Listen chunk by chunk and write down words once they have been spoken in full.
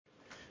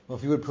Well,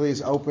 if you would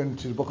please open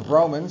to the book of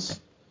Romans.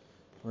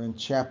 We're in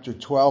chapter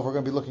 12. We're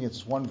going to be looking at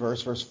this one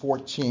verse, verse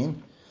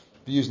 14.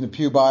 If you're using the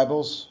Pew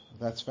Bibles,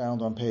 that's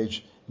found on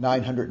page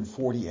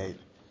 948.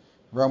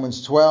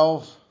 Romans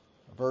 12,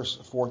 verse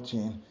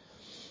 14.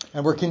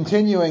 And we're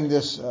continuing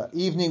this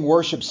evening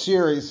worship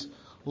series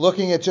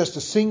looking at just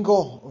a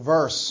single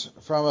verse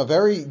from a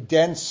very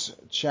dense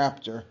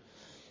chapter.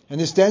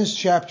 And this dense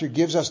chapter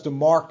gives us the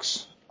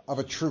marks of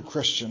a true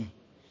Christian.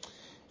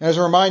 And as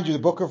a reminder, the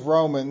book of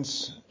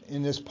Romans,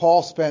 in this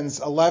Paul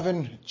spends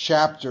 11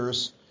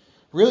 chapters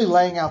really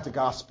laying out the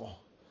gospel,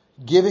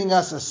 giving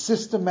us a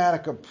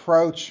systematic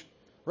approach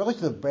really to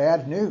the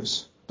bad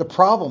news, the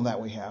problem that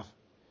we have.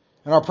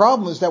 And our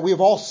problem is that we have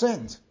all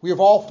sinned. We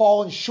have all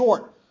fallen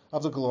short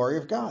of the glory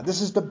of God.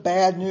 This is the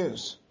bad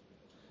news.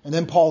 And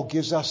then Paul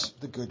gives us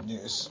the good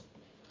news.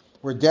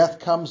 Where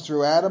death comes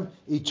through Adam,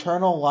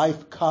 eternal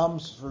life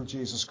comes through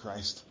Jesus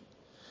Christ.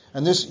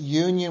 And this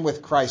union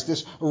with Christ,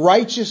 this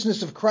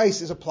righteousness of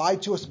Christ is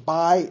applied to us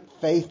by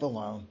faith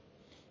alone.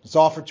 It's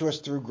offered to us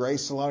through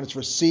grace alone. It's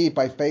received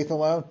by faith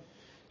alone.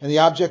 And the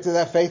object of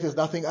that faith is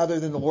nothing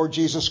other than the Lord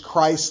Jesus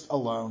Christ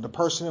alone, the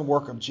person and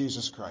work of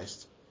Jesus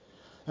Christ.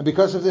 And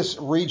because of this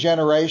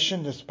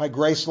regeneration, this by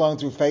grace alone,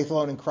 through faith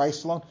alone, in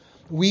Christ alone,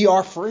 we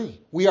are free.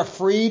 We are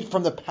freed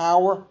from the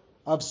power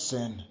of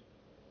sin.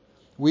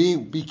 We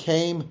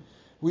become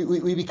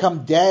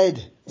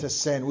dead to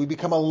sin. We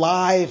become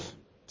alive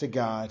to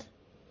God.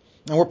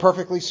 And we're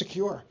perfectly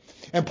secure.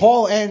 And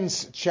Paul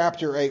ends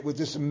chapter 8 with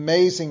this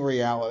amazing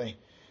reality,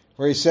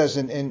 where he says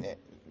in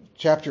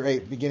chapter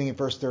 8, beginning in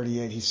verse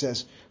 38, he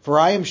says, "For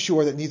I am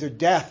sure that neither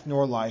death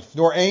nor life,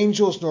 nor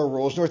angels nor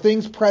rules, nor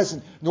things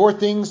present, nor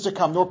things to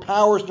come, nor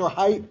powers, nor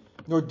height,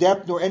 nor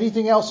depth, nor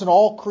anything else in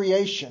all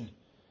creation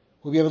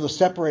will be able to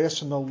separate us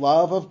from the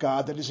love of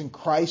God that is in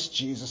Christ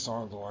Jesus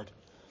our Lord."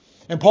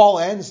 And Paul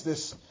ends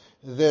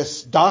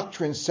this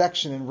doctrine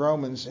section in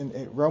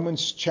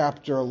Romans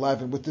chapter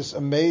 11 with this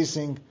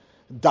amazing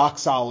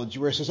doxology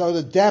where he says, "Oh,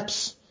 the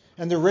depths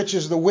and the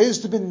riches, the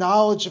wisdom and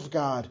knowledge of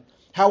God.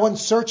 How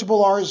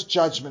unsearchable are his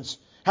judgments,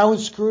 how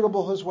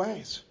inscrutable his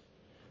ways.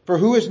 For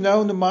who has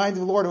known the mind of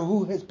the Lord, or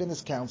who has been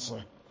his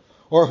counselor?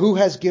 Or who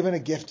has given a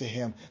gift to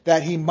him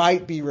that he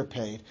might be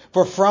repaid?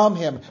 For from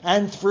him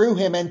and through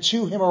him and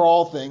to him are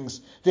all things.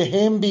 To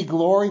him be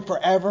glory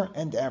forever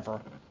and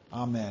ever.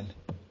 Amen."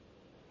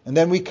 And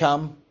then we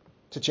come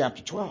to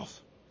chapter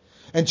 12.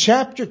 And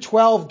chapter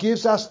 12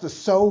 gives us the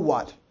so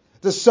what.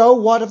 The so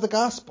what of the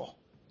gospel.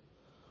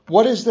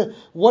 What is the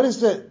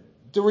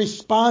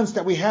response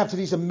that we have to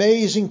these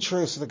amazing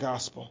truths of the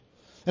gospel?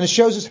 And it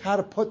shows us how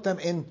to put them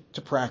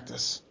into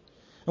practice.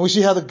 And we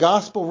see how the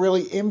gospel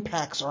really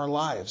impacts our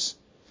lives.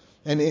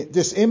 And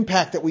this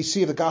impact that we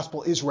see of the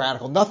gospel is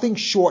radical. Nothing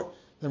short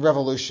than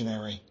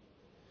revolutionary.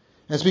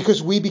 And it's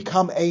because we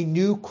become a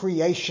new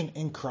creation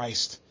in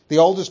Christ. The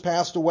old has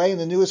passed away and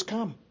the new has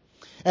come.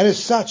 And as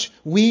such,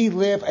 we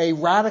live a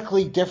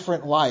radically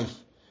different life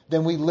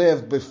than we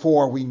lived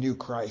before we knew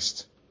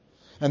Christ.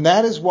 And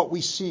that is what we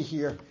see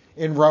here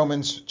in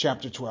Romans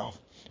chapter 12.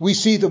 We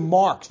see the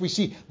marks, we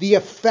see the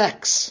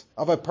effects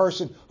of a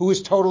person who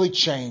is totally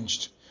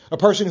changed, a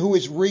person who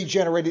is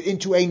regenerated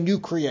into a new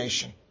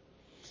creation.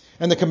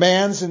 And the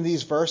commands in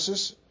these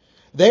verses,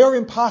 they are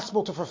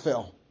impossible to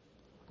fulfill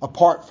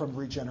apart from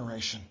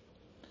regeneration.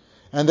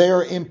 And they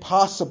are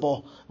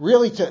impossible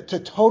really to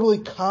totally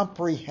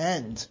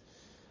comprehend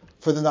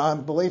for the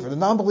non-believer. The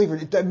non-believer,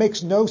 it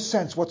makes no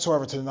sense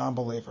whatsoever to the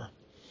non-believer.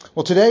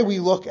 Well, today we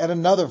look at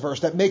another verse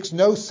that makes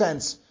no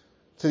sense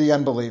to the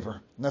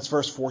unbeliever. And that's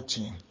verse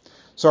 14.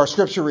 So our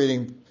scripture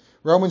reading,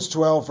 Romans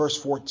 12, verse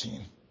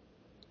 14.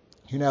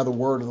 Hear now the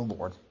word of the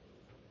Lord.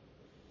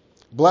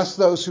 "Bless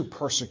those who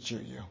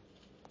persecute you.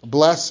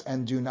 Bless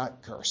and do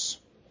not curse."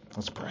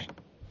 Let's pray.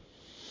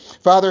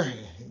 Father,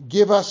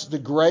 give us the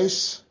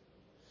grace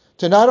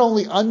to not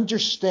only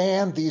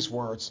understand these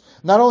words,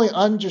 not only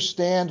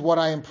understand what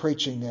I am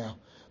preaching now,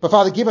 but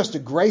Father, give us the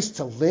grace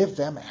to live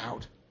them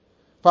out.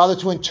 Father,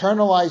 to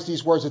internalize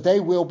these words, that they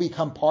will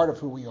become part of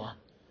who we are.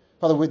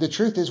 Father, the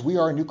truth is we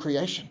are a new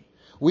creation.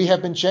 We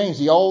have been changed.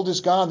 The old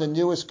is gone, the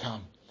new has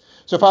come.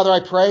 So Father,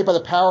 I pray by the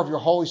power of your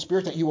Holy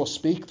Spirit that you will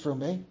speak through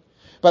me.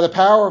 By the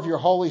power of your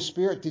Holy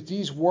Spirit, that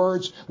these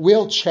words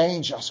will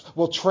change us,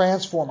 will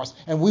transform us,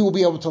 and we will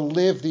be able to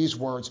live these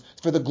words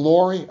for the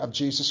glory of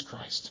Jesus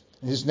Christ.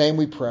 In his name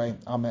we pray.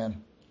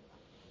 Amen.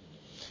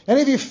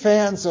 Any of you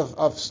fans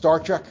of Star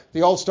Trek?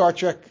 The old Star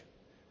Trek?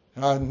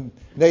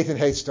 Nathan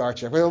hates Star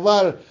Trek. But a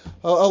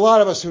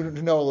lot of us who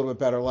know a little bit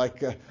better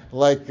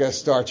like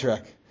Star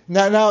Trek.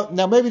 Now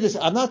maybe this.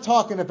 I'm not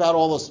talking about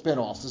all those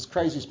spin-offs, this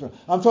crazy spin-off.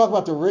 I'm talking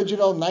about the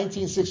original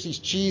 1960s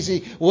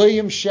cheesy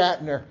William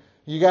Shatner.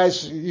 You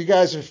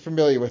guys are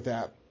familiar with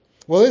that.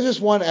 Well, there's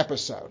just one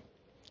episode.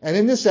 And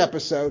in this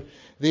episode,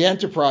 the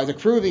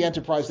crew of the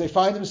Enterprise, they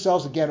find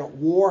themselves again at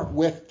war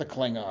with the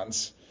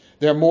Klingons.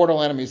 They're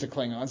mortal enemies, the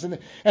Klingons.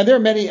 And there are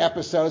many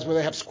episodes where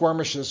they have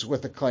skirmishes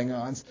with the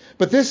Klingons.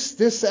 But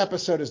this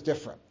episode is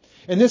different.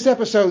 In this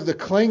episode, the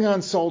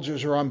Klingon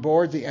soldiers are on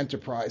board the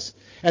Enterprise,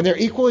 and they're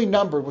equally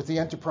numbered with the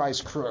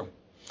Enterprise crew.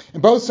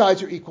 And both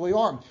sides are equally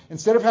armed.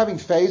 Instead of having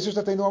phasers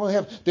that they normally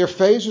have, their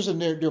phasers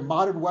and their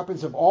modern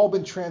weapons have all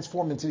been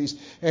transformed into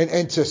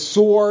into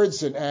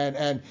swords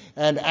and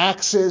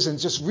axes and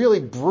just really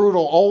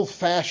brutal,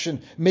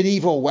 old-fashioned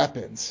medieval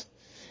weapons.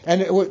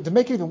 And to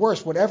make it even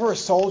worse, whenever a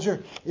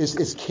soldier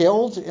is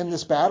killed in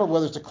this battle,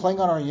 whether it's a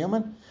Klingon or a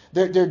human,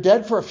 they're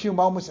dead for a few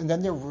moments and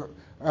then they're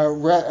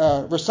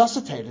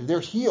resuscitated. They're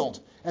healed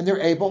and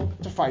they're able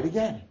to fight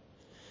again.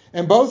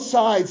 And both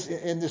sides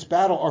in this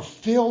battle are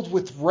filled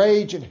with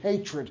rage and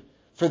hatred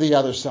for the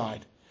other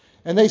side.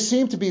 And they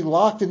seem to be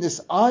locked in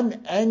this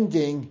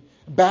unending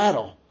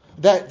battle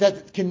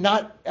that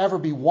cannot ever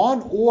be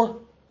won or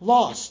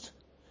lost,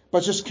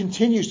 but just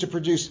continues to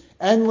produce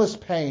endless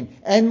pain,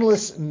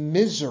 endless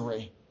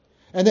misery.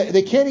 And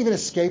they can't even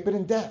escape it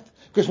in death,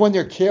 because when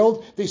they're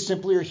killed, they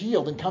simply are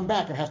healed and come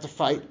back and have to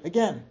fight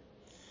again.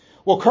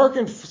 Well, Kirk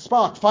and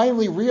Spock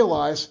finally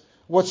realize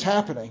what's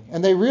happening.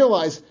 And they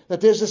realize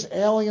that there's this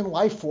alien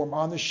life form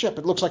on the ship.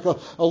 It looks like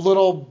a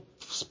little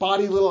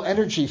spotty little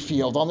energy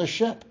field on the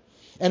ship.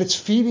 And it's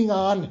feeding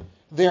on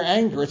their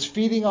anger. It's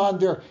feeding on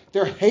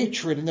their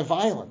hatred and their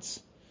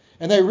violence.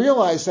 And they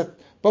realize that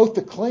both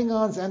the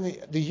Klingons and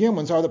the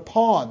humans are the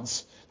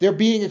pawns. They're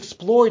being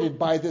exploited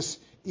by this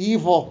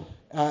evil,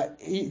 they're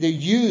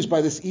used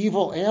by this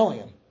evil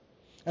alien.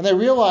 And they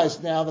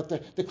realize now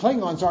that the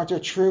Klingons aren't their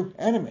true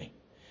enemy.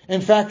 In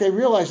fact, they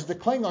realize that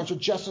the Klingons are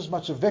just as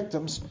much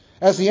victims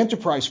as the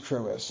Enterprise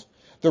crew is.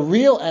 The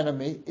real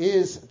enemy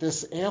is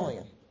this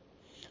alien.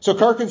 So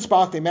Kirk and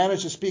Spock, they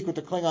manage to speak with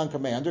the Klingon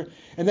commander,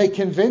 and they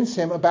convince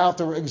him about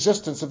the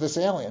existence of this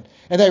alien.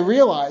 And they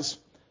realize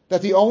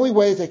that the only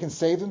way they can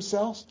save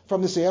themselves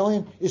from this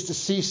alien is to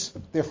cease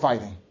their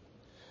fighting.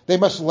 They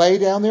must lay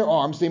down their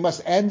arms. They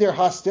must end their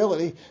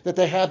hostility that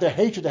they have, their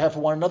hatred they have for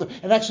one another,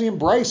 and actually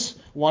embrace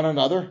one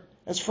another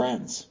as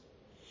friends.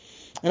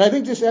 And I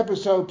think this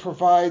episode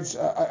provides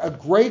a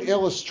great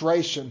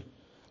illustration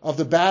of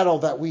the battle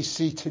that we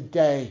see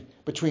today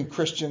between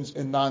Christians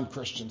and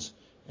non-Christians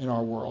in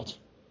our world.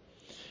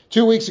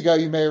 2 weeks ago,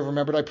 you may have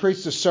remembered, I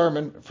preached a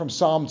sermon from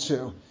Psalm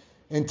 2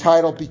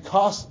 entitled,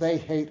 Because They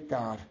Hate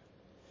God.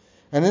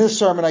 And in this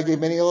sermon, I gave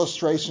many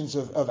illustrations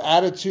of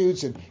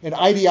attitudes and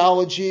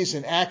ideologies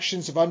and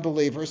actions of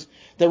unbelievers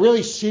that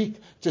really seek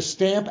to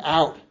stamp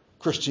out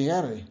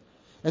Christianity.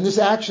 And these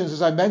actions,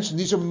 as I mentioned,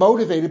 these are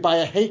motivated by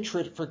a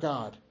hatred for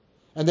God.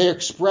 And they are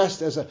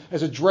expressed as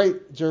a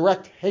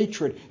direct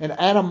hatred and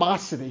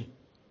animosity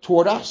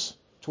toward us,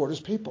 toward his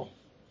people.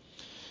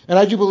 And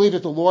I do believe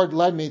that the Lord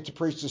led me to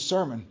preach this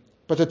sermon.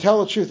 But to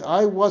tell the truth,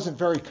 I wasn't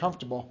very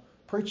comfortable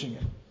preaching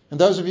it. And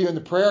those of you in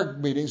the prayer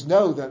meetings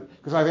know that,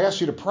 because I've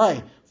asked you to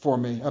pray for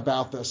me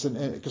about this,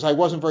 and because I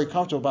wasn't very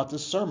comfortable about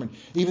this sermon,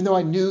 even though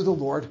I knew the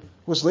Lord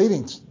was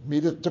leading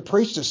me to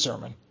preach this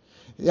sermon.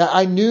 Yeah,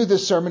 I knew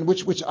this sermon,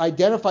 which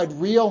identified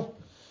real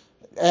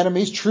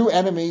enemies, true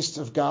enemies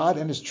of God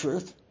and his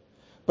truth.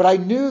 But I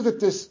knew that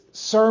this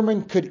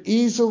sermon could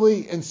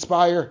easily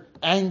inspire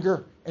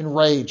anger and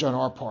rage on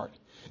our part.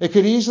 It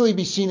could easily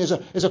be seen as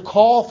a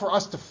call for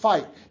us to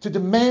fight, to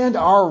demand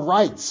our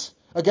rights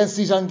against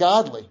these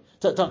ungodly,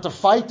 to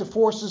fight the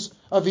forces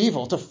of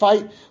evil, to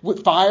fight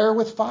with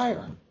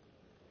fire.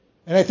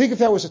 And I think if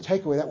that was a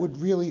takeaway, that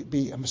would really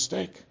be a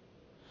mistake.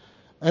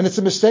 And it's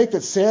a mistake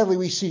that sadly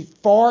we see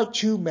far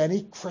too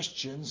many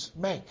Christians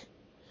make.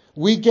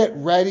 We get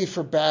ready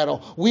for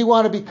battle. We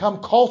want to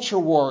become culture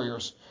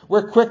warriors.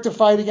 We're quick to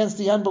fight against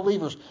the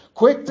unbelievers,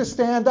 quick to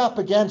stand up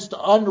against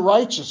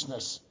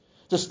unrighteousness,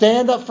 to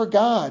stand up for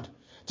God,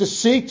 to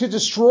seek to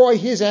destroy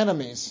his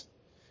enemies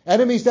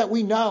that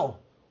we know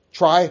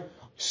try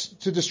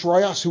to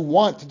destroy us, who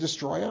want to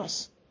destroy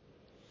us.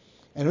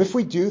 And if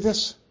we do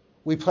this,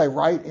 we play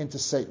right into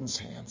Satan's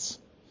hands.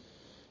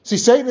 See,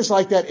 Satan is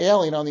like that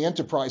alien on the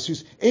Enterprise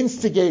who's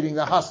instigating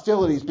the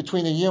hostilities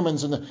between the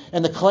humans and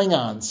the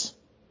Klingons.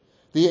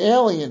 The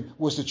alien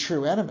was the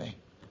true enemy.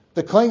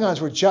 The Klingons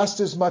were just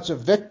as much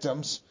of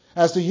victims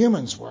as the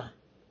humans were.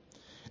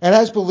 And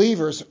as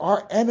believers,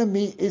 our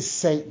enemy is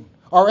Satan.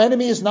 Our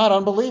enemy is not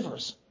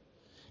unbelievers.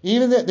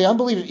 Even the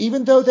unbelievers,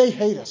 even though they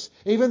hate us,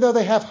 even though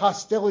they have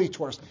hostility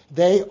towards us,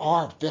 they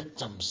are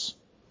victims.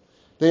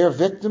 They are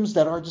victims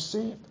that are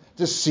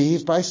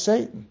deceived by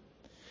Satan.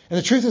 And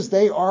the truth is,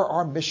 they are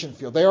our mission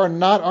field. They are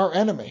not our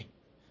enemy.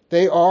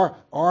 They are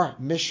our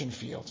mission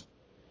field.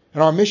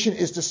 And our mission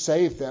is to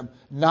save them,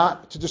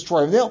 not to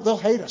destroy them. They'll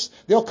hate us.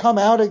 They'll come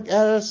out at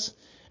us.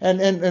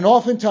 And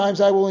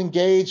oftentimes I will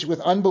engage with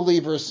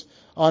unbelievers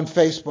on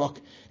Facebook.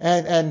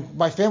 And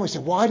my family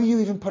said, why do you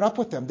even put up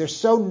with them? They're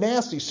so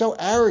nasty, so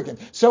arrogant,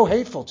 so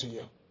hateful to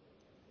you.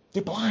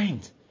 They're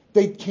blind.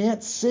 They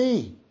can't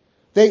see.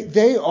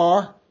 They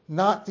are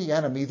not the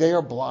enemy. They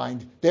are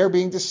blind. They're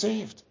being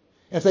deceived.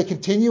 And if they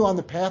continue on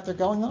the path they're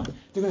going on,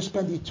 they're going to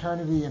spend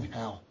eternity in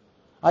hell.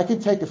 I can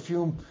take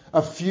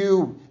a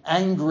few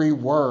angry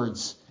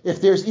words.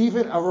 If there's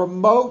even a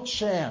remote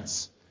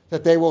chance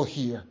that they will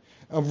hear,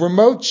 a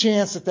remote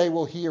chance that they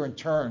will hear and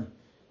turn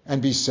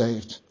and be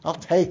saved, I'll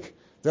take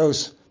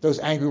those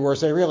angry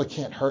words. They really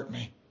can't hurt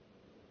me.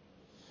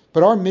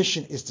 But our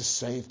mission is to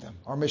save them.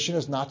 Our mission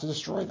is not to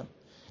destroy them.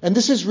 And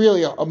this is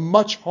really a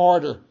much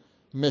harder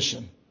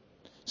mission.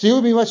 See, it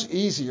would be much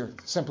easier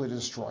simply to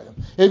destroy them.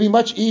 It would be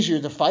much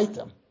easier to fight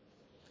them.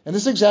 And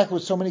this is exactly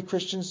what so many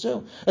Christians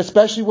do,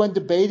 especially when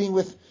debating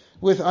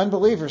with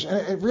unbelievers.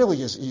 And it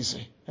really is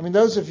easy. I mean,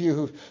 those of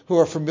you who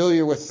are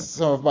familiar with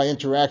some of my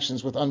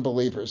interactions with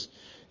unbelievers,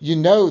 you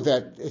know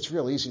that it's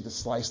real easy to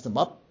slice them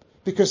up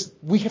because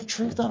we have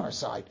truth on our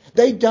side.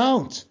 They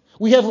don't.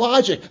 We have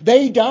logic.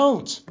 They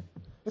don't.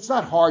 It's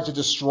not hard to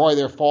destroy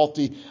their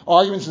faulty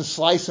arguments and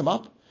slice them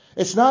up.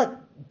 It's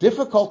not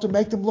difficult to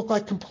make them look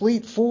like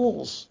complete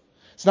fools.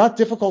 It's not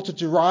difficult to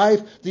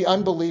drive the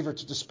unbeliever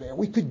to despair.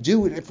 We could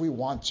do it if we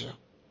want to.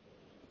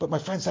 But my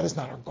friends, that is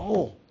not our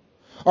goal.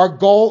 Our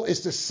goal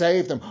is to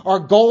save them. Our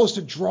goal is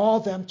to draw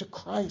them to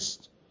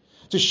Christ.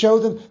 To show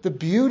them the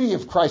beauty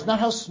of Christ. Not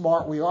how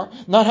smart we are.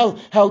 Not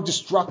how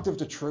destructive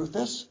the truth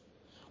is.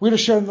 We're to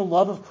show them the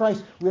love of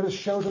Christ. We're to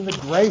show them the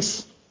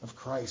grace of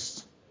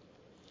Christ.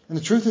 And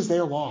the truth is they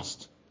are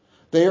lost.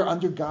 They are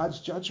under God's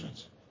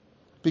judgment.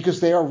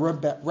 Because they are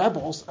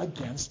rebels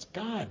against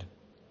God.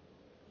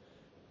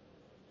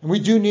 And we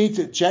do need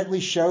to gently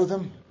show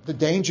them the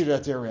danger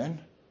that they're in,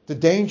 the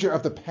danger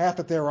of the path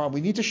that they're on.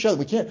 We need to show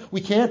them.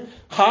 We can't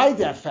hide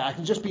that fact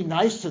and just be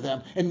nice to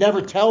them and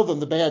never tell them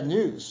the bad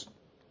news.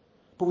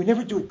 But we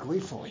never do it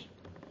gleefully.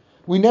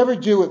 We never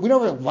do it. We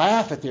never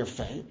laugh at their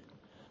fate.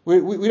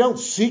 We don't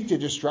seek their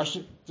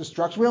destruction.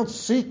 We don't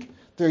seek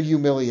their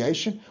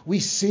humiliation. We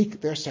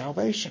seek their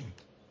salvation.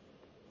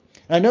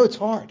 And I know it's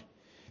hard.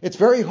 It's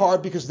very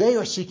hard because they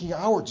are seeking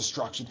our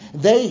destruction.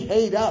 They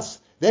hate us.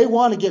 They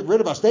want to get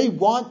rid of us. They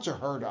want to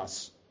hurt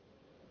us.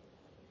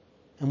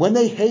 And when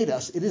they hate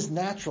us, it is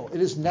natural. It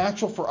is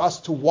natural for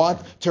us to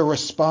want to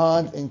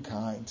respond in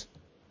kind.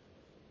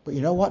 But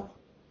you know what?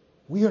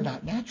 We are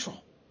not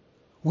natural.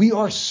 We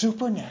are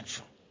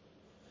supernatural.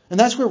 And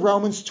that's where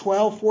Romans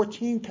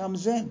 12:14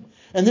 comes in.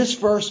 And this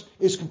verse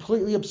is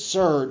completely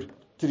absurd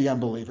to the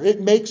unbeliever.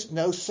 It makes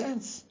no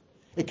sense.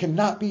 It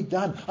cannot be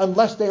done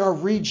unless they are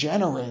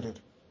regenerated.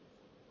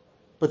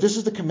 But this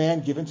is the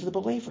command given to the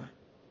believer.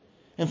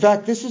 In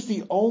fact, this is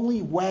the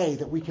only way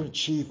that we can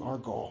achieve our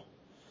goal.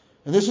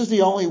 And this is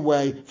the only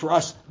way for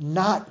us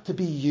not to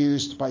be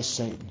used by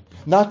Satan,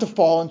 not to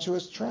fall into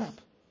his trap.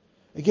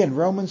 Again,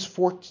 Romans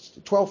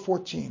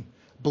 12:14.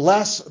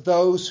 Bless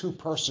those who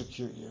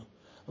persecute you.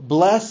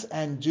 Bless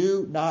and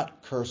do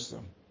not curse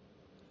them.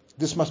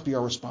 This must be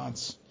our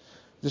response.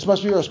 This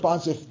must be our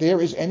response if there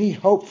is any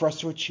hope for us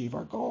to achieve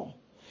our goal.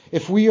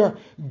 If we are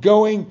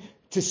going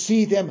to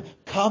see them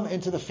come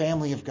into the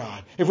family of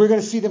God. If we're going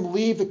to see them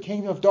leave the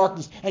kingdom of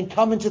darkness and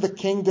come into the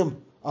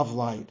kingdom of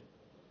light.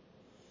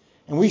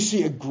 And we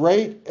see a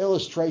great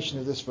illustration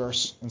of this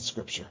verse in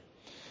Scripture.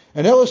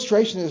 An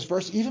illustration of this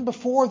verse even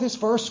before this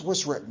verse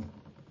was written.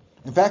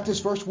 In fact,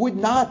 this verse would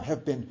not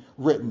have been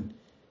written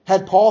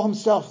had Paul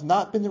himself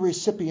not been the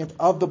recipient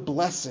of the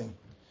blessing.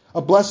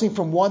 A blessing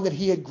from one that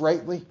he had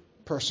greatly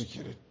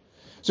persecuted.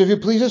 So if you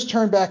please just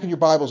turn back in your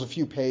Bibles a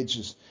few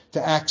pages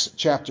to Acts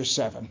chapter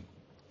 7.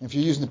 If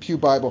you're using the Pew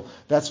Bible,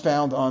 that's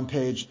found on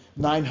page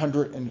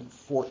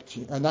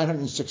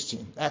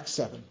 916, Acts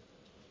 7.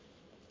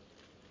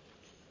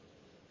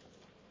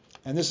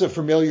 And this is a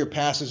familiar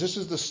passage. This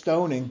is the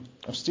stoning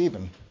of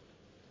Stephen.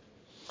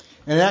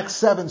 In Acts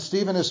 7,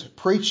 Stephen is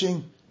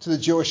preaching to the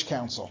Jewish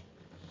council.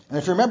 And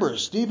if you remember,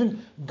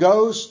 Stephen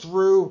goes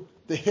through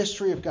the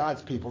history of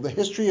God's people, the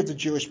history of the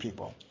Jewish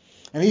people.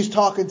 And he's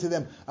talking to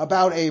them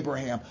about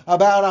Abraham,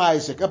 about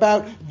Isaac,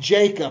 about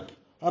Jacob,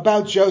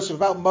 about Joseph,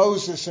 about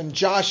Moses and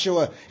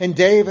Joshua and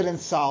David and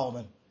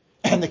Solomon.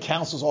 And the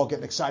council's all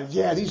getting excited.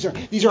 Yeah, these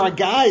are our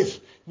guys.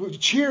 We're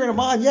cheering them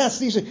on. Yes,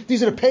 these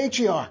are the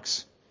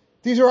patriarchs.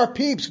 These are our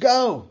peeps.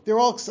 Go. They're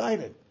all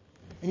excited.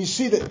 And you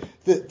see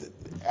that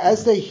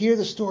as they hear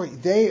the story,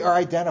 they are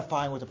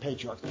identifying with the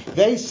patriarchs.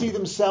 They see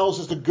themselves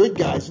as the good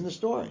guys in the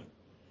story.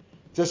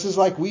 Just as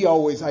like we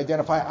always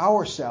identify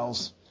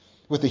ourselves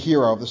with the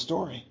hero of the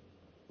story.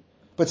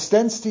 But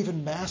then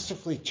Stephen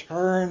masterfully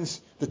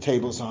turns the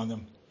tables on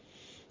them.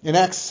 In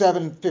Acts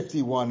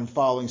 7:51 and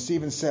following,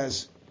 Stephen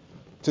says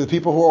to the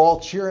people who are all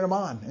cheering him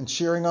on and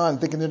cheering on,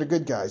 thinking they're the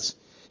good guys,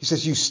 he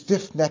says, "You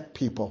stiff-necked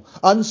people,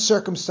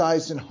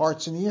 uncircumcised in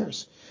hearts and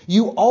ears,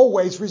 you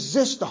always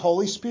resist the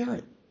Holy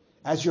Spirit.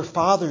 As your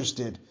fathers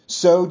did,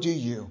 so do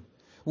you.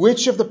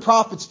 Which of the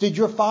prophets did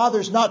your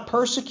fathers not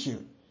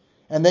persecute?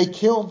 And they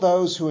killed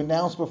those who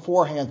announced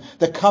beforehand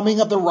the coming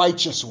of the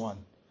righteous one,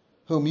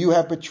 whom you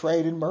have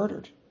betrayed and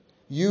murdered.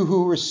 You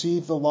who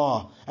received the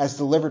law as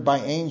delivered by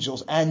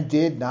angels and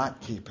did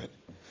not keep it."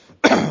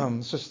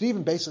 So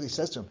Stephen basically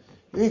says to him,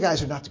 you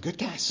guys are not the good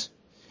guys.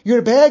 You're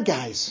the bad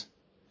guys.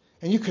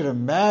 And you could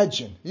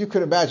imagine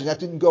that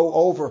didn't go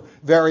over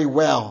very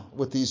well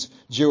with these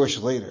Jewish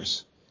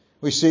leaders.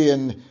 We see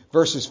in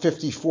verses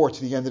 54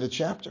 to the end of the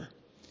chapter.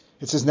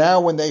 It says,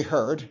 now when they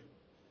heard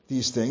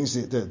these things,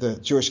 the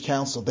Jewish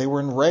council, they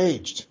were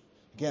enraged.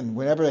 Again,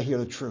 whenever they hear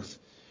the truth,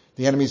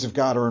 the enemies of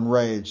God are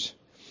enraged.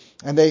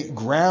 And they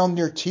ground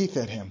their teeth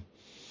at him.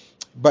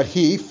 But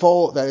he,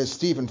 that is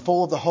Stephen,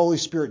 full of the Holy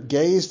Spirit,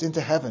 gazed into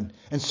heaven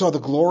and saw the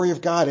glory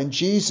of God and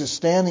Jesus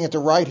standing at the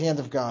right hand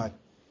of God.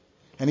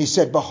 And he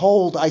said,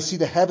 Behold, I see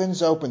the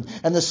heavens opened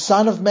and the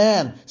Son of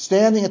Man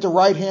standing at the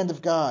right hand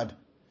of God.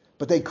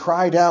 But they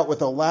cried out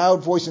with a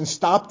loud voice and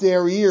stopped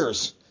their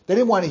ears. They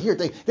didn't want to hear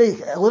it. They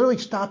literally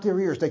stopped their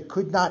ears. They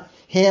could not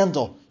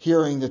handle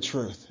hearing the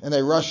truth. And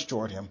they rushed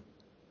toward him.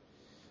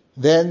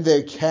 Then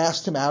they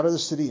cast him out of the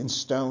city and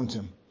stoned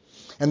him.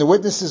 And the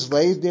witnesses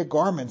laid their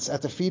garments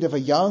at the feet of a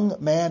young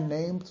man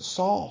named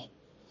Saul.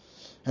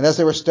 And as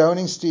they were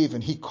stoning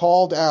Stephen, he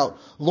called out,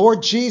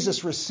 Lord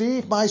Jesus,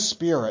 receive my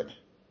spirit.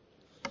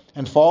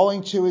 And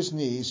falling to his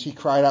knees, he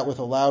cried out with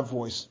a loud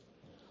voice,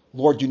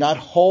 Lord, do not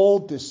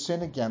hold this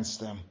sin against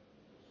them.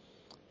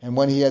 And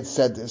when he had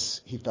said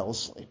this, he fell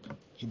asleep.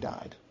 He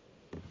died.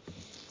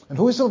 And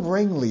who is the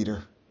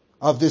ringleader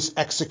of this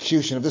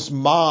execution, of this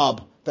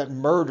mob that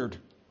murdered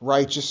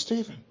righteous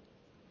Stephen?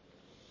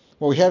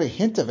 Well, we had a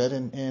hint of it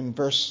in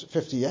verse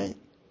 58.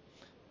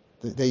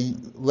 They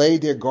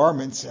laid their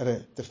garments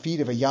at the feet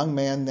of a young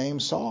man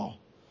named Saul.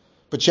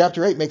 But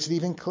chapter 8 makes it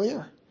even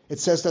clearer. It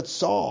says that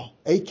Saul,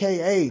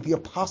 a.k.a. the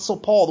Apostle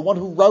Paul, the one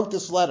who wrote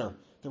this letter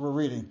that we're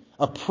reading,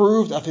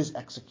 approved of his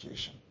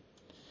execution.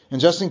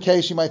 And just in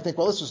case you might think,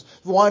 well, this was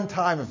a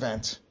one-time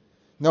event.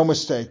 No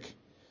mistake.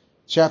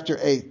 Chapter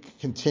 8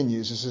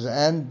 continues. It says,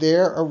 And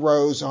there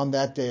arose on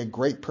that day a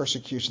great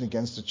persecution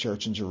against the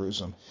church in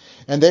Jerusalem.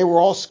 And they were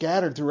all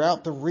scattered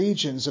throughout the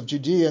regions of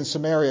Judea and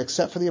Samaria,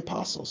 except for the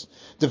apostles.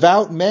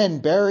 Devout men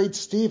buried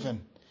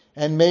Stephen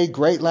and made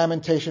great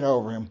lamentation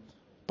over him.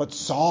 But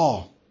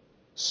Saul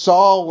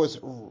was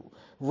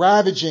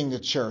ravaging the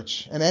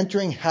church, and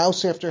entering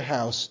house after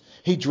house,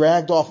 he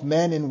dragged off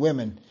men and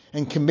women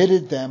and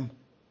committed them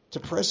to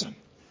prison.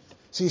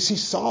 So you see,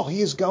 Saul,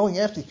 he is going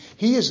after,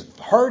 he is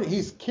hurting,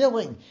 he's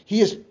killing,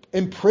 he is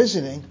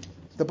imprisoning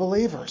the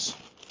believers.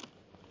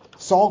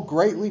 Saul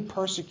greatly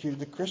persecuted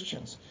the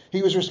Christians.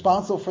 He was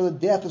responsible for the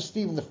death of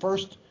Stephen, the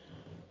first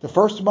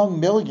among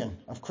millions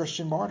of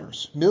Christian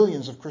martyrs.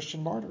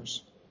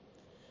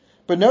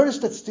 But notice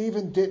that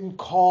Stephen didn't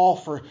call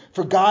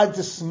for God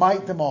to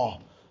smite them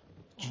all.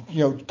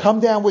 Come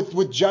down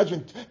with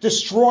judgment,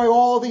 destroy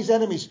all of these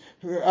enemies,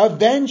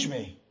 avenge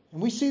me.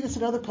 And we see this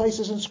in other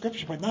places in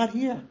Scripture, but not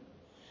here.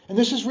 And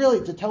this is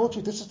really, to tell the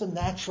truth, this is the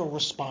natural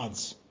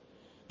response.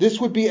 This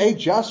would be a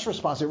just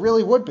response. It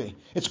really would be.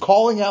 It's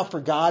calling out for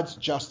God's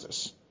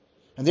justice.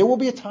 And there will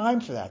be a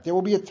time for that. There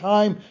will be a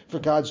time for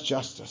God's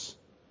justice.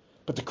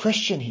 But the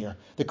Christian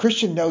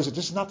knows that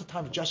this is not the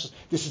time of justice.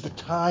 This is the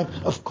time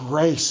of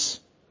grace.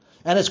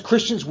 And as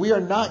Christians, we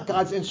are not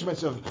God's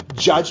instruments of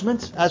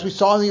judgment, as we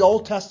saw in the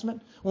Old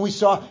Testament. When we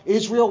saw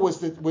Israel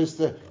was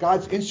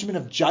God's instrument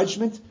of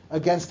judgment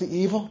against the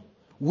evil.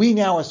 We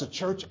now, as a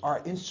church,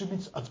 are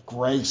instruments of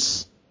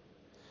grace.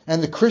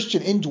 And the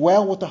Christian,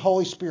 indwelled with the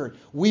Holy Spirit,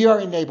 we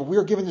are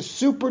given the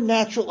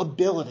supernatural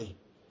ability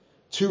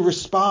to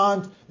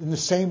respond in the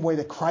same way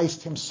that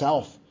Christ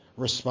himself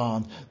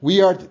responded.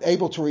 We are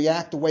able to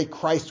react the way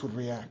Christ would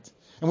react.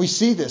 And we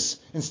see this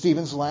in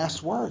Stephen's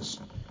last words.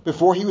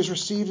 Before he was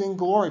received in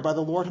glory by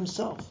the Lord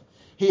himself,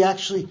 he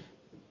actually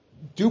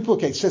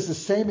says the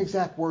same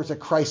exact words that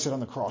Christ said on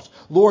the cross.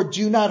 Lord,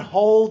 do not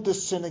hold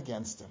this sin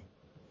against him.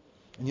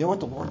 And you know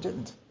what? The Lord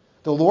didn't.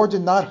 The Lord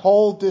did not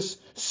hold this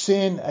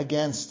sin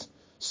against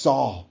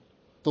Saul.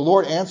 The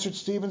Lord answered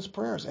Stephen's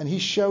prayers, and he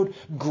showed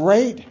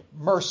great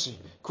mercy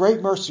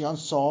on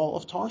Saul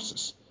of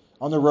Tarsus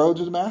on the road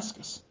to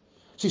Damascus.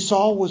 See,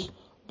 Saul was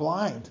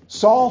blind.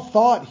 Saul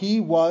thought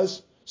he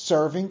was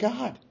serving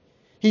God.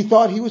 He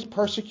thought he was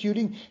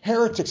persecuting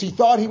heretics. He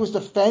thought he was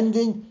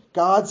defending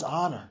God's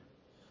honor.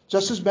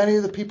 Just as many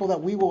of the people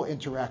that we will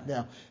interact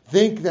now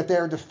think that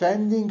they're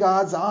defending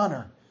God's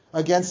honor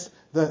against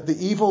the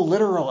evil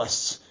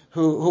literalists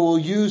who will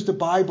use the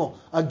Bible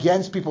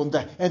against people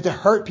and to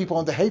hurt people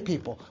and to hate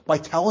people by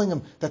telling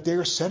them that they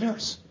are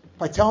sinners,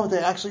 by telling them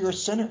they actually are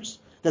sinners,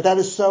 that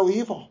is so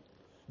evil.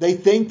 They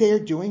think they are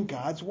doing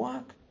God's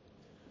work.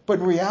 But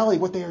in reality,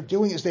 what they are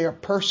doing is they are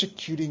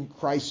persecuting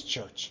Christ's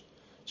church,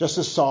 just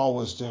as Saul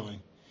was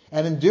doing.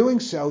 And in doing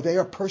so, they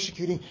are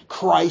persecuting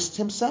Christ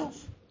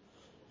himself.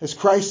 As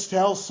Christ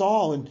tells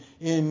Saul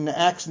in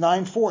Acts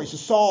 9:4, he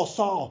says, Saul,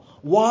 Saul,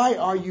 why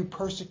are you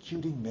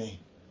persecuting me?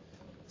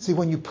 See,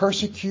 when you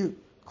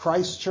persecute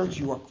Christ's church,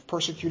 you are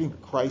persecuting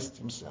Christ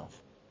himself.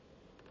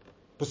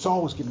 But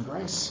Saul was given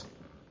grace.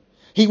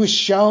 He was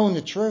shown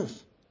the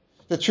truth.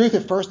 The truth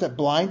at first that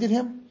blinded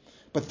him,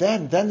 but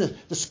then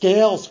the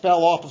scales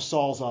fell off of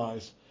Saul's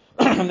eyes.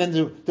 And then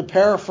to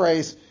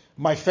paraphrase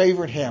my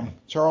favorite hymn,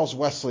 Charles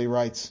Wesley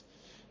writes,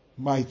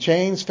 my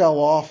chains fell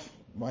off,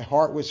 my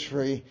heart was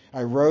free,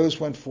 I rose,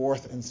 went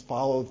forth, and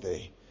followed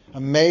thee.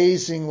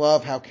 Amazing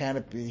love, how can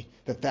it be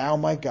that thou,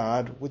 my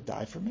God, would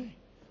die for me?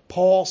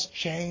 Paul's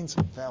chains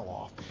fell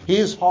off.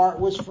 His heart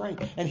was free,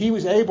 and he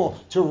was able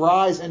to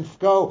rise and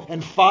go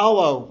and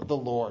follow the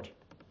Lord.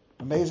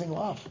 Amazing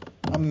love.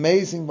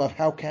 Amazing love,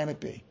 how can it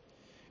be?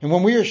 And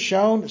when we are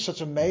shown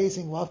such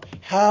amazing love,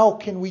 how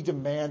can we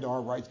demand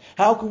our rights?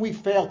 How can we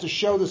fail to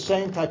show the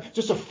same type,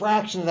 just a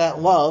fraction of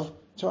that love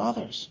to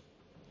others?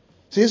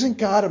 See, isn't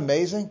God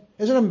amazing?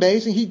 Isn't it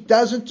amazing? He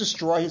doesn't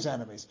destroy his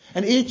enemies.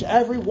 And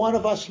every one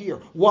of us here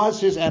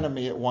was his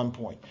enemy at one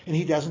point. And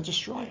he doesn't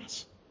destroy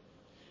us.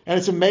 And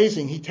it's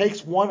amazing. He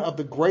takes one of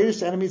the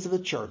greatest enemies of the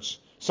church,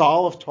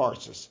 Saul of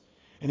Tarsus,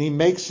 and he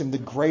makes him the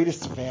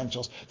greatest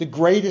evangelist, the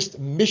greatest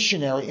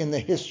missionary in the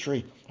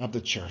history of the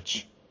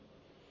church.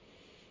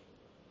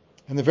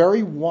 And the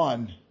very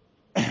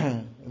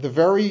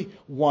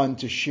one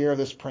to share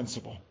this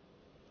principle,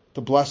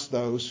 to bless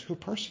those who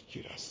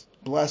persecute us.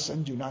 Bless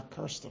and do not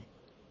curse them.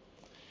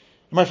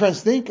 And my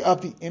friends, think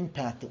of the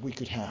impact that we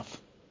could have.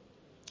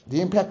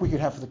 The impact we could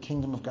have for the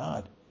kingdom of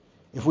God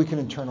if we could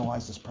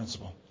internalize this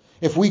principle.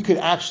 If we could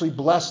actually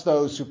bless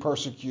those who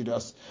persecute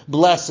us,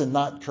 bless and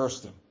not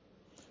curse them.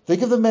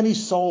 Think of the many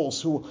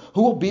souls who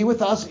will be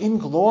with us in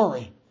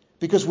glory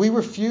because we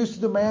refused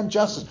to demand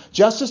justice.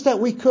 Justice that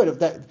we could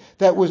have,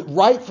 that was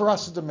right for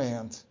us to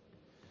demand.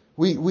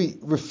 We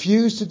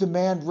refused to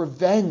demand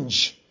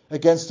revenge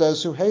against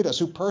those who hate us,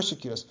 who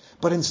persecute us.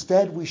 But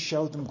instead we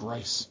show them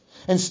grace.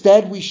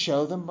 Instead we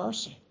show them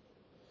mercy.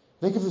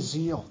 Think of the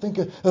zeal. Think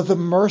of the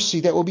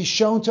mercy that will be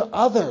shown to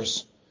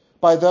others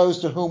by those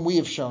to whom we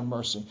have shown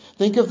mercy.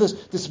 Think of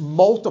this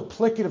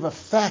multiplicative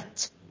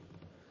effect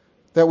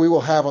that we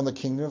will have on the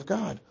kingdom of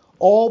God.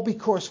 All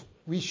because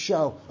we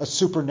show a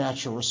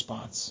supernatural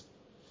response.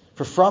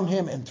 For from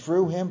him and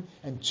through him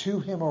and to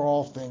him are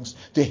all things.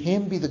 To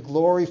him be the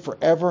glory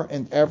forever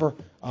and ever.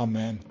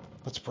 Amen.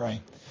 Let's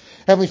pray.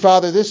 Heavenly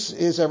Father, this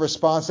is a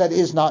response that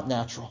is not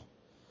natural.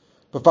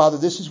 But Father,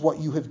 this is what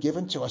you have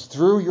given to us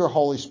through your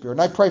Holy Spirit.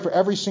 And I pray for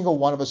every single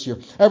one of us here,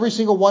 every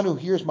single one who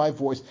hears my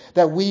voice,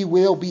 that we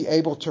will be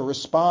able to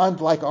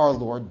respond like our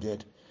Lord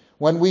did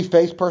when we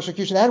face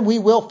persecution. And we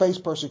will face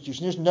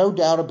persecution. There's no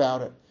doubt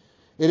about it.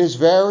 It is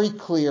very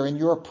clear in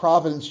your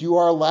providence you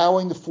are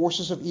allowing the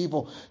forces of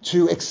evil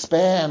to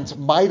expand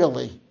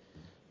mightily.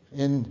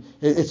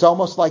 It's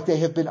almost like they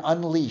have been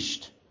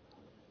unleashed.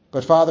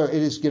 But Father, it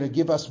is going to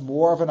give us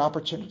more of an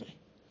opportunity.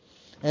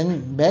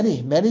 And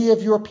many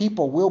of your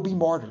people will be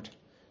martyred.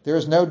 There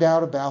is no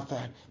doubt about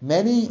that.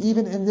 Many,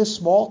 even in this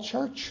small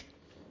church,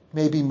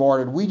 may be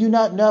martyred. We do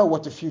not know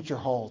what the future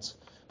holds.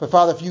 But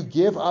Father, if you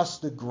give us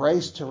the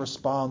grace to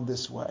respond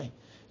this way,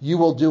 you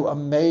will do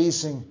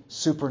amazing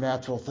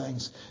supernatural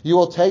things. You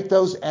will take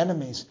those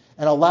enemies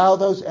and allow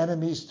those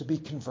enemies to be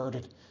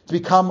converted, to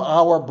become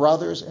our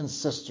brothers and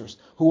sisters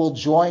who will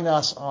join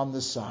us on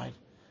this side.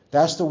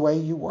 That's the way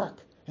you work.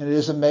 And it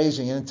is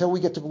amazing. And until we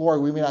get to glory,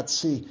 we may not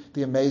see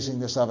the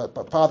amazingness of it.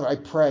 But Father, I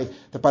pray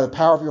that by the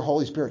power of your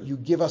Holy Spirit, you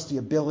give us the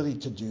ability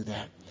to do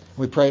that.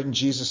 We pray it in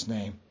Jesus'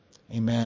 name. Amen.